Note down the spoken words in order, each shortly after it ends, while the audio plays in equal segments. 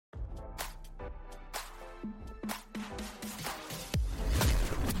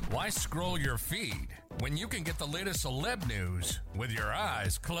Why scroll your feed when you can get the latest celeb news with your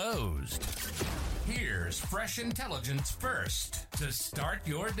eyes closed? Here's fresh intelligence first to start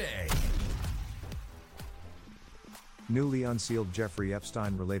your day. Newly unsealed Jeffrey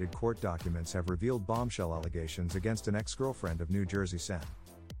Epstein-related court documents have revealed bombshell allegations against an ex-girlfriend of New Jersey Sen.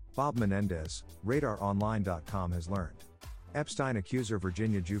 Bob Menendez, RadarOnline.com has learned. Epstein accuser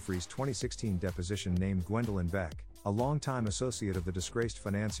Virginia Giuffre's 2016 deposition named Gwendolyn Beck, a longtime associate of the disgraced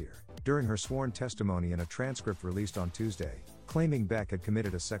financier, during her sworn testimony in a transcript released on Tuesday, claiming Beck had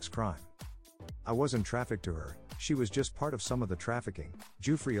committed a sex crime. "I wasn't trafficked to her, she was just part of some of the trafficking,"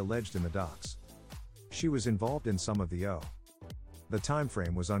 Giuffre alleged in the docs. She was involved in some of the The time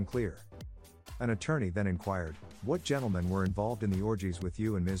frame was unclear. An attorney then inquired, "What gentlemen were involved in the orgies with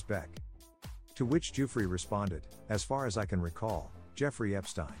you and Ms. Beck?" To which Giuffre responded, "As far as I can recall, Jeffrey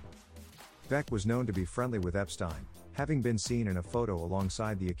Epstein." Beck was known to be friendly with Epstein, having been seen in a photo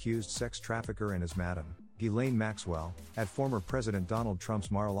alongside the accused sex trafficker and his madam, Ghislaine Maxwell, at former President Donald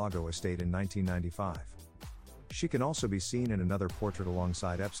Trump's Mar-a-Lago estate in 1995. She can also be seen in another portrait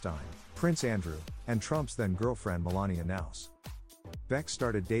alongside Epstein, Prince Andrew, and Trump's then-girlfriend Melania Knauss. Beck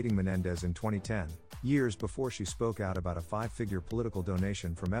started dating Menendez in 2010, years before she spoke out about a five-figure political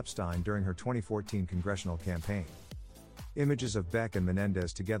donation from Epstein during her 2014 congressional campaign. Images of Beck and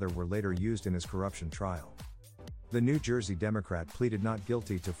Menendez together were later used in his corruption trial. The New Jersey Democrat pleaded not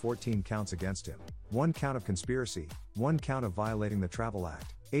guilty to 14 counts against him, 1 count of conspiracy, 1 count of violating the Travel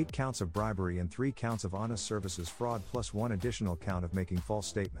Act, 8 counts of bribery and 3 counts of honest services fraud plus 1 additional count of making false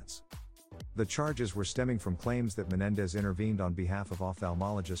statements. The charges were stemming from claims that Menendez intervened on behalf of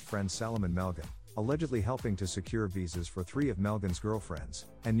ophthalmologist friend Salomon Melgen, allegedly helping to secure visas for 3 of Melgen's girlfriends,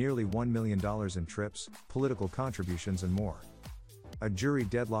 and nearly $1 million in trips, political contributions and more. A jury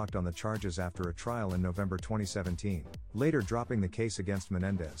deadlocked on the charges after a trial in November 2017, later dropping the case against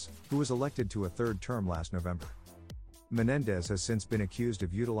Menendez, who was elected to a third term last November. Menendez has since been accused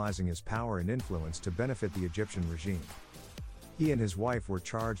of utilizing his power and influence to benefit the Egyptian regime. He and his wife were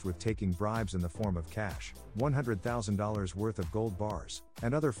charged with taking bribes in the form of cash, $100,000 worth of gold bars,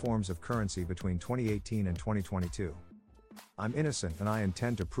 and other forms of currency between 2018 and 2022. "I'm innocent and I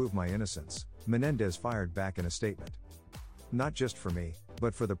intend to prove my innocence," Menendez fired back in a statement. "Not just for me,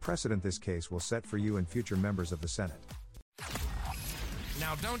 but for the precedent this case will set for you and future members of the Senate."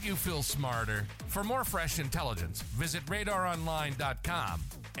 Now don't you feel smarter? For more fresh intelligence, visit RadarOnline.com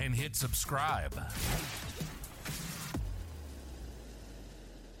and hit subscribe.